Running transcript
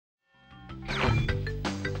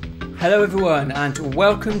Hello everyone and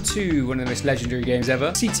welcome to one of the most legendary games ever,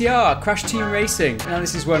 CTR, Crash Team Racing. Now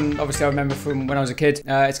this is one obviously I remember from when I was a kid.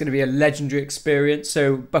 It's going to be a legendary experience,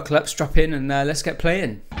 so buckle up, strap in and let's get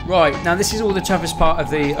playing. Right, now this is all the toughest part of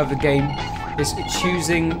the game, is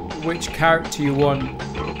choosing which character you want.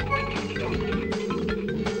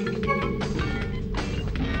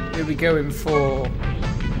 Who are we going for?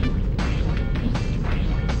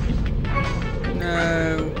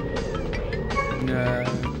 No.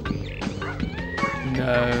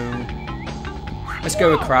 Let's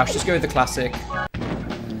go with Crash. Let's go with the classic.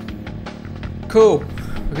 Cool.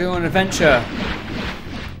 We're going on an adventure.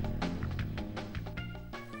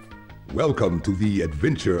 Welcome to the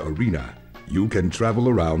Adventure Arena. You can travel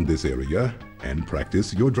around this area and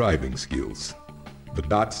practice your driving skills. The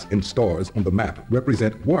dots and stars on the map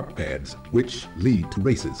represent warp pads, which lead to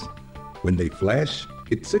races. When they flash,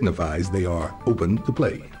 it signifies they are open to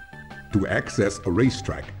play. To access a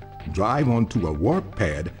racetrack, drive onto a warp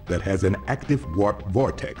pad that has an active warp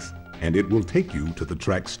vortex, and it will take you to the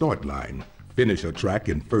track start line. Finish a track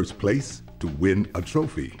in first place to win a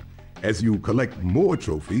trophy. As you collect more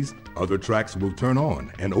trophies, other tracks will turn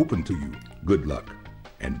on and open to you. Good luck,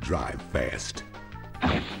 and drive fast.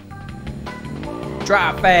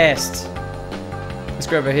 Drive fast! Let's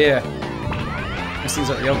go over here. This seems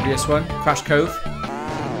like the obvious one. Crash Cove.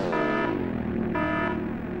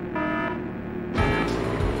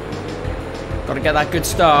 Gotta get that good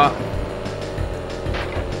start.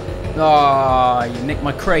 Ah, you nicked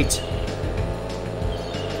my crate.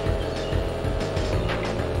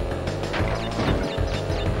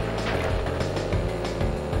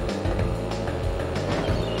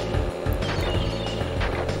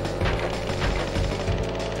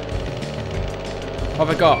 What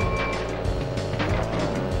have I got?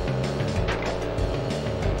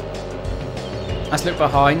 Let's look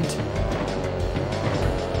behind.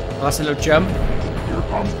 Oh, that's a little jump. Here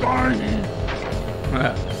comes Tiny.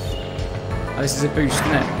 Oh, this is a boost,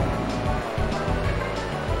 isn't it?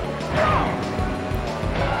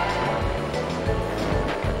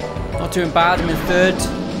 Not doing bad. I'm in third.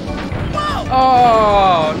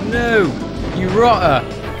 Oh no! You rotter!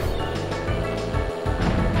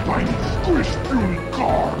 Tiny squish fury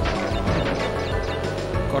car.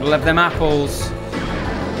 Gotta love them apples.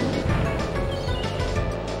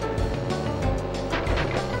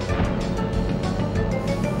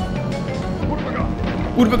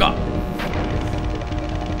 What have I got?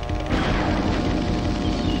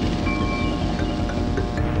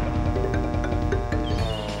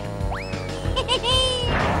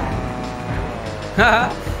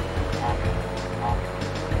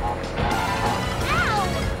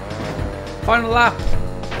 Final lap.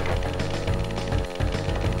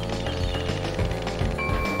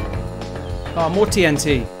 Oh, more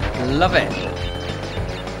TNT. Love it.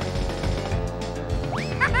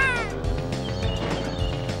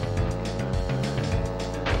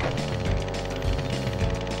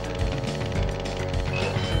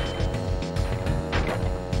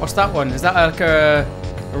 What's that one? Is that like a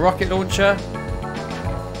rocket launcher?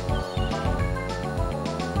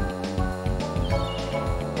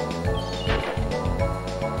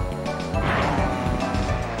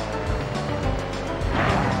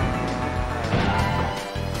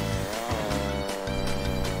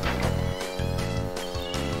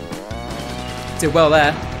 Did well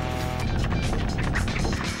there.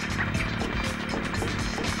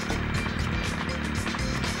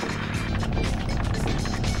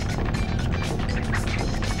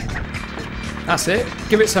 That's it.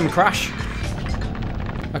 Give it some Crash.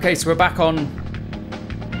 Okay, so we're back on.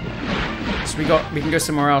 So we can go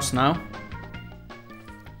somewhere else now.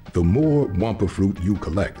 The more Wampa fruit you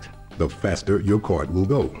collect, the faster your cart will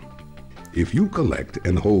go. If you collect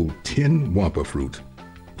and hold 10 Wampa fruit,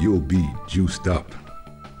 you'll be juiced up,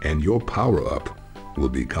 and your power-up will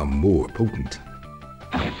become more potent.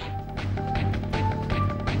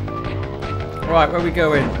 Right, where are we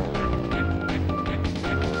going?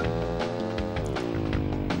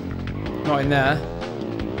 Not in there.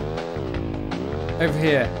 Over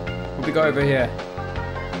here. What have we got over here?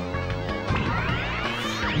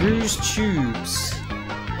 Rouge tubes.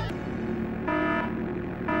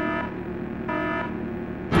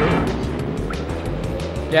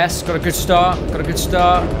 Yes, got a good start. Got a good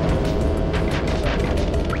start.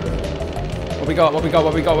 What we got? What we got?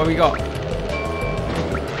 What we got? What we got?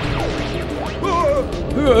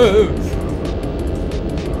 Whoa.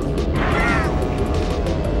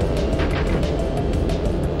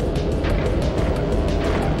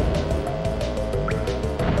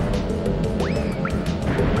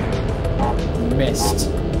 Missed.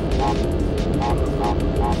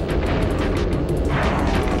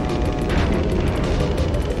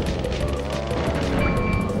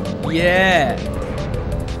 Yeah.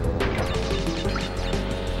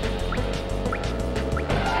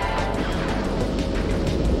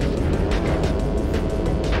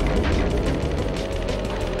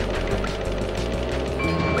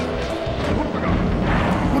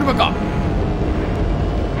 What have I got?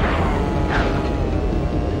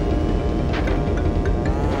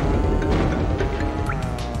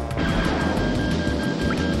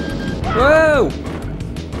 Whoa!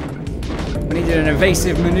 We needed an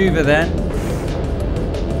evasive maneuver then.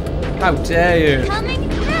 How dare you? Coming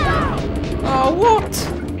now. Oh, what?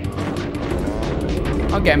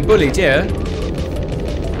 I'm getting bullied here.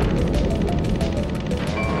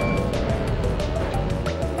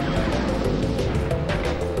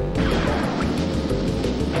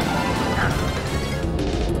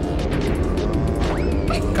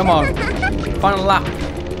 Come on. Final lap.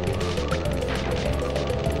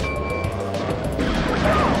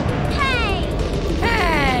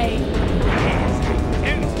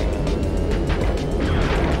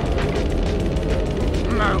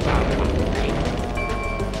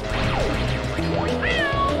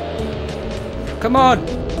 Come on!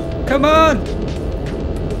 Come on!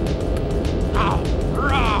 All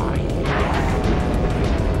right.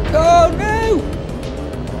 Oh no!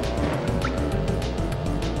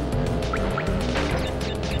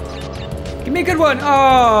 Give me a good one.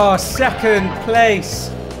 Oh, second place.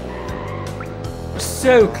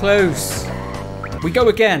 So close. We go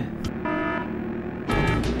again.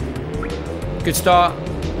 Good start.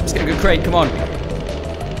 Let's get a good crate. Come on.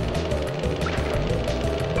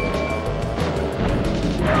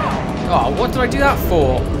 Oh, what did I do that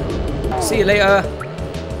for? See you later.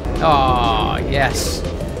 Oh, yes.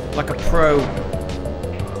 Like a pro.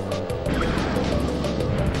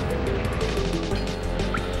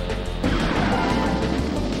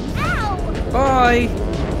 Ow. Bye.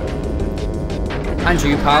 And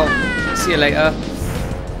you, pal. See you later.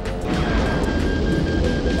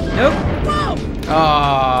 Nope.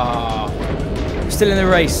 Ah. Still in the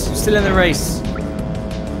race. Still in the race.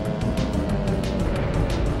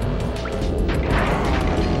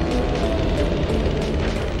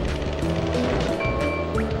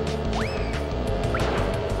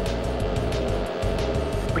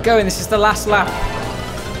 We're going. This is the last lap.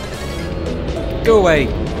 Go away.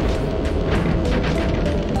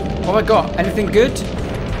 What have I got? Anything good?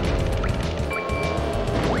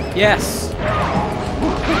 Yes.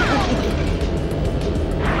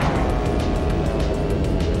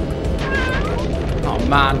 Oh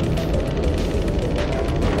man.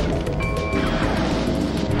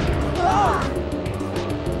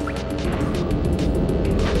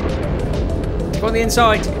 Go on the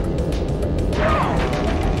inside.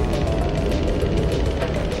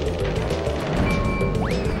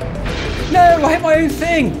 No, I hit my own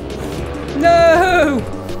thing. No.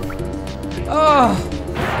 Oh.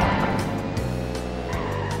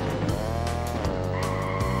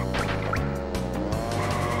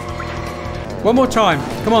 One more time.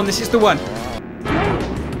 Come on, this is the one.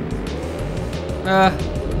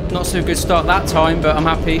 Not so good start that time, but I'm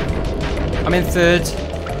happy. I'm in third.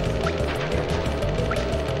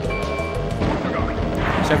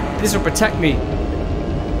 So this will protect me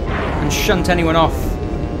and shunt anyone off.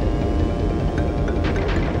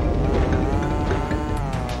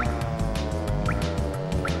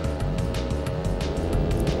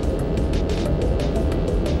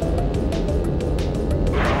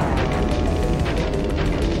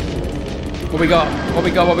 What we got? What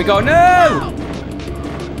we got? What we got? No!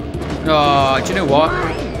 Oh, do you know what?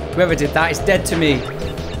 Whoever did that is dead to me.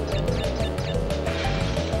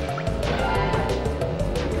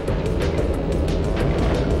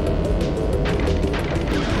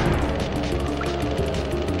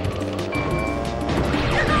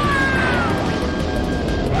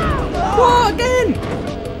 What again?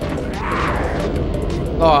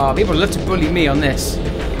 Oh, people love to bully me on this.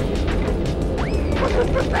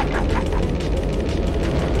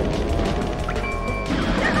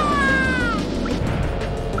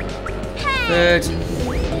 Third.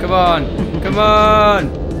 Come on. Come on.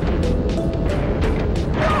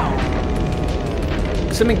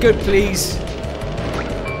 Something good, please.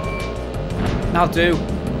 That'll do.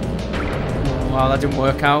 Well, that didn't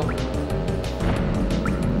work out.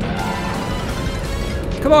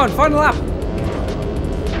 Come on, final lap.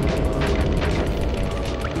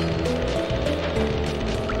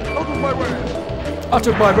 Out of my way. Out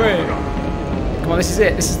of my way. Come on, this is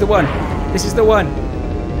it. This is the one. This is the one.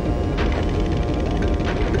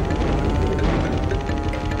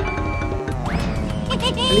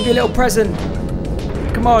 I'll leave you a little present.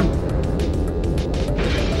 Come on.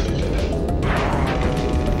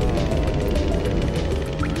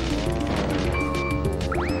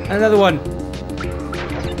 And another one.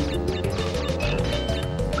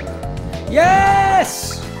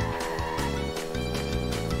 Yes!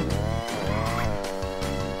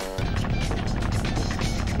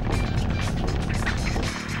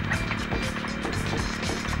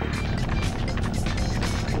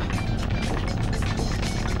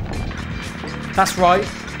 That's right.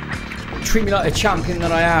 Treat me like a champion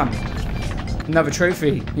that I am. Another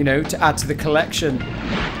trophy, you know, to add to the collection.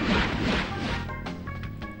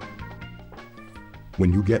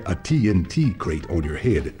 When you get a TNT crate on your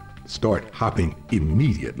head, start hopping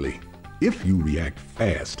immediately. If you react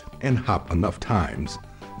fast and hop enough times,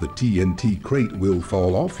 the TNT crate will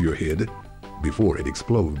fall off your head before it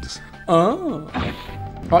explodes. Oh.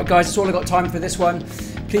 Right guys, that's all I got time for this one.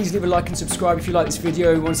 Please leave a like and subscribe if you like this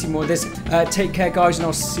video and want to see more of this. Take care guys, and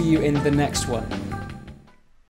I'll see you in the next one.